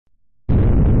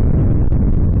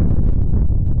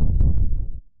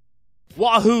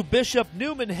Wahoo Bishop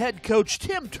Neumann head coach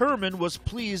Tim Turman was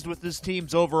pleased with his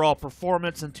team's overall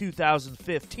performance in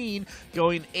 2015,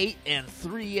 going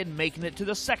 8-3 and making it to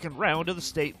the second round of the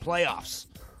state playoffs.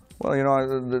 Well, you know,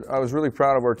 I was really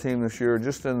proud of our team this year,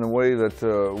 just in the way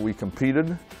that we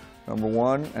competed, number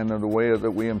one, and in the way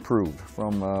that we improved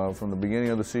from the beginning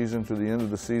of the season to the end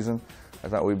of the season. I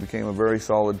thought we became a very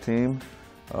solid team.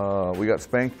 We got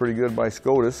spanked pretty good by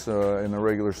SCOTUS in the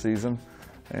regular season,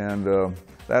 and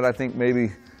that I think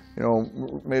maybe, you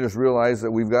know, made us realize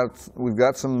that we've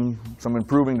got some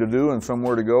improving to do and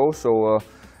somewhere to go. So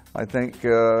I think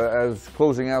as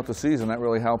closing out the season, that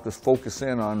really helped us focus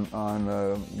in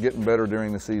on getting better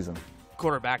during the season.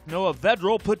 Quarterback Noah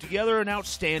Vedral put together an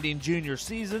outstanding junior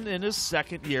season in his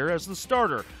second year as the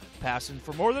starter, passing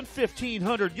for more than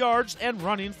 1,500 yards and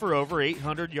running for over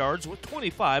 800 yards with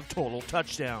 25 total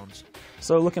touchdowns.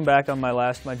 So looking back on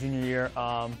my junior year,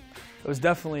 it was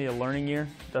definitely a learning year.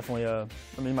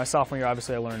 I mean, my sophomore year,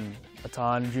 obviously I learned a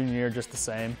ton. Junior year, just the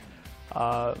same.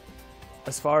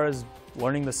 As far as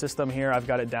learning the system here, I've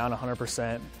got it down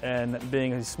 100%. And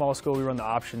being a small school, we run the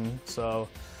option, so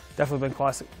definitely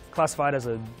been classified as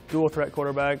a dual threat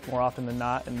quarterback more often than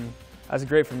not, and that's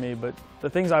great for me. But the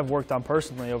things I've worked on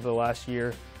personally over the last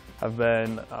year have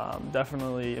been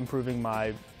definitely improving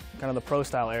my kind of the pro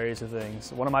style areas of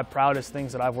things. One of my proudest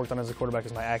things that I've worked on as a quarterback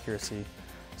is my accuracy.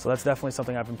 So that's definitely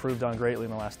something I've improved on greatly in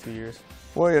the last 2 years.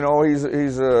 Well, you know, he's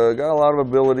got a lot of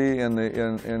ability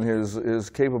in his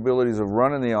capabilities of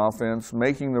running the offense,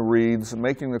 making the reads,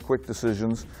 making the quick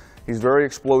decisions. He's very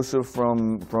explosive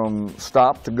from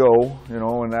stop to go, you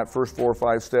know, in that first 4 or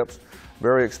 5 steps.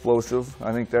 Very explosive.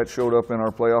 I think that showed up in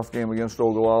our playoff game against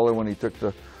Ogallala when he took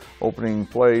the opening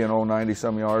play, you know,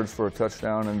 90-some yards for a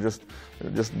touchdown and just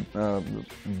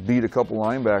beat a couple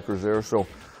linebackers there.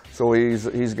 So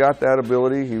he's got that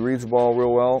ability. He reads the ball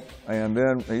real well, and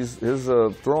then his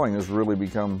throwing has really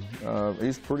become,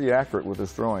 he's pretty accurate with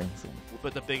his throwing. So.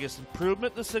 But the biggest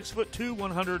improvement the 6'2",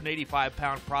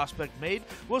 185-pound prospect made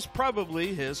was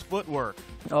probably his footwork.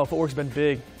 Oh, footwork's been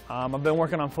big. I've been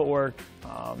working on footwork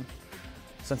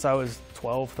since I was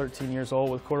 12, 13 years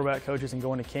old with quarterback coaches and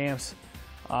going to camps.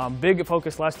 Big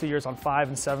focus last 2 years on 5-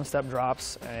 and 7-step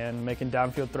drops and making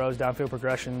downfield throws, downfield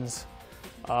progressions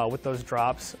with those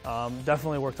drops.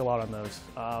 Definitely worked a lot on those.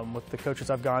 With the coaches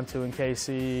I've gone to in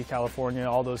KC, California,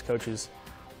 all those coaches,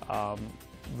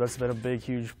 that's been a big,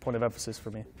 huge point of emphasis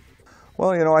for me.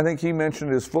 Well, you know, I think he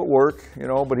mentioned his footwork, you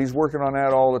know, but he's working on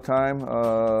that all the time,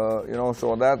 you know,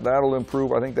 so that'll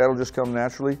improve. I think that'll just come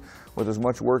naturally with as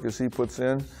much work as he puts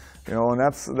in, you know, and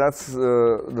that's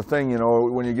the thing, you know,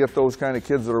 when you get those kind of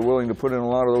kids that are willing to put in a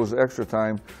lot of those extra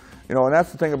time, you know, and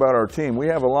that's the thing about our team. We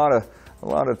have a lot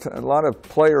of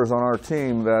players on our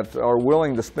team that are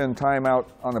willing to spend time out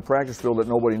on the practice field that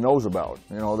nobody knows about.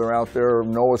 You know, they're out there,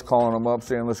 Noah's calling them up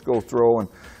saying, let's go throw,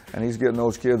 and he's getting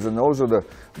those kids, and those are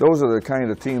the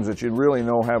kind of teams that you really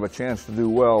know have a chance to do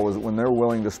well, is when they're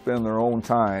willing to spend their own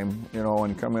time, you know,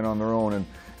 and come in on their own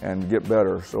and get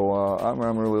better. So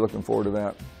I'm really looking forward to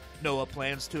that. Noah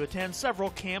plans to attend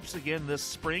several camps again this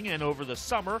spring and over the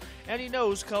summer, and he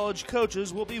knows college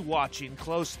coaches will be watching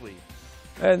closely.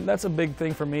 And that's a big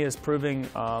thing for me, is proving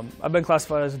I've been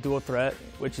classified as a dual threat,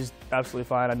 which is absolutely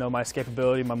fine. I know my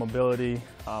escapability, my mobility,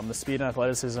 the speed and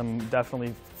athleticism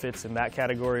definitely fits in that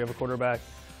category of a quarterback.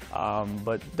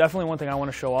 But definitely one thing I want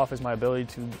to show off is my ability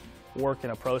to work in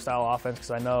a pro-style offense,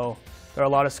 because I know there are a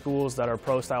lot of schools that are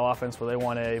pro-style offense where they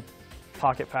want a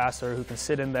pocket passer who can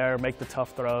sit in there, make the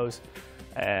tough throws.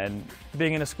 And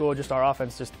being in a school, just our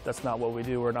offense, that's not what we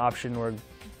do. We're an option. We're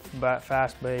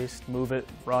fast-paced, move it,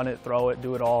 run it, throw it,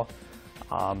 do it all.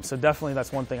 So definitely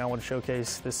that's one thing I want to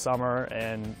showcase this summer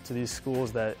and to these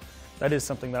schools, that is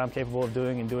something that I'm capable of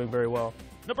doing and doing very well.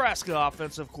 Nebraska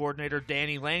offensive coordinator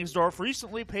Danny Langsdorf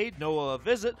recently paid Noah a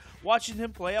visit, watching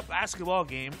him play a basketball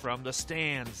game from the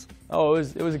stands. Oh,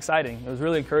 it was exciting. It was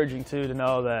really encouraging too to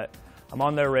know that I'm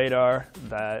on their radar,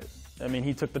 that, I mean,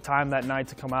 he took the time that night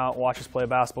to come out, watch us play a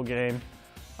basketball game.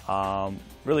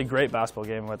 Really great basketball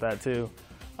game with that too.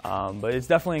 But it's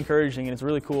definitely encouraging, and it's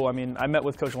really cool. I mean, I met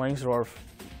with Coach Langsdorf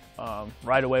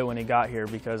right away when he got here,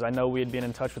 because I know we had been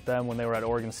in touch with them when they were at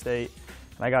Oregon State,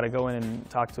 and I got to go in and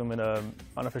talk to him in an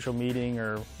unofficial meeting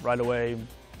or right away,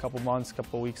 a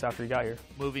couple weeks after he got here.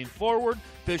 Moving forward,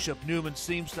 Bishop Neumann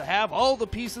seems to have all the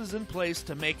pieces in place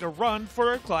to make a run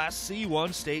for a Class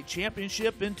C1 state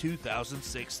championship in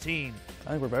 2016. I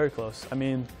think we're very close. I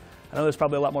mean, I know there's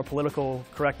probably a lot more political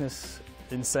correctness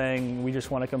in saying we just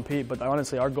want to compete, but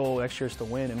honestly our goal next year is to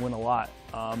win and win a lot.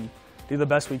 Do the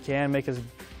best we can, make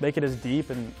it as deep,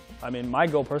 and I mean my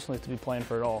goal personally is to be playing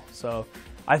for it all. So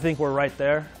I think we're right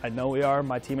there. I know we are.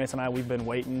 My teammates and I, we've been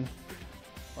waiting.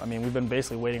 I mean, we've been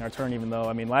basically waiting our turn, even though,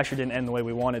 I mean, last year didn't end the way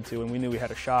we wanted to, and we knew we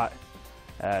had a shot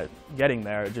at getting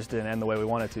there. It just didn't end the way we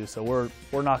wanted to. So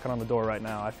we're knocking on the door right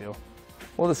now, I feel.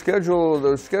 Well, the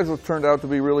schedule turned out to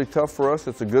be really tough for us.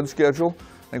 It's a good schedule.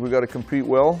 I think we've got to compete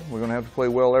well. We're going to have to play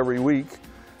well every week.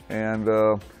 And,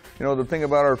 you know, the thing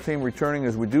about our team returning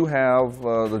is we do have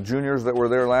the juniors that were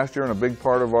there last year, and a big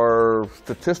part of our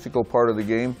statistical part of the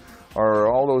game are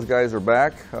all those guys are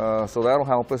back. So that'll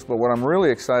help us. But what I'm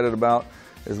really excited about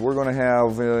is we're going to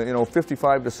have, you know,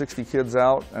 55 to 60 kids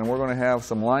out, and we're going to have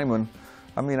some linemen.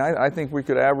 I mean, I think we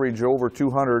could average over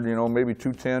 200, you know, maybe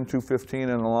 210, 215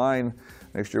 in the line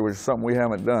next year, which is something we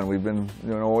haven't done. We've been,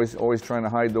 you know, always trying to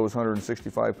hide those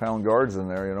 165-pound guards in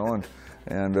there, you know,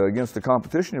 and against the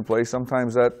competition you play,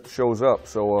 sometimes that shows up.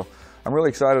 So I'm really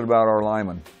excited about our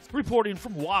linemen. Reporting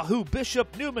from Wahoo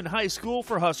Bishop Neumann High School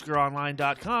for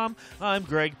HuskerOnline.com, I'm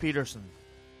Greg Peterson.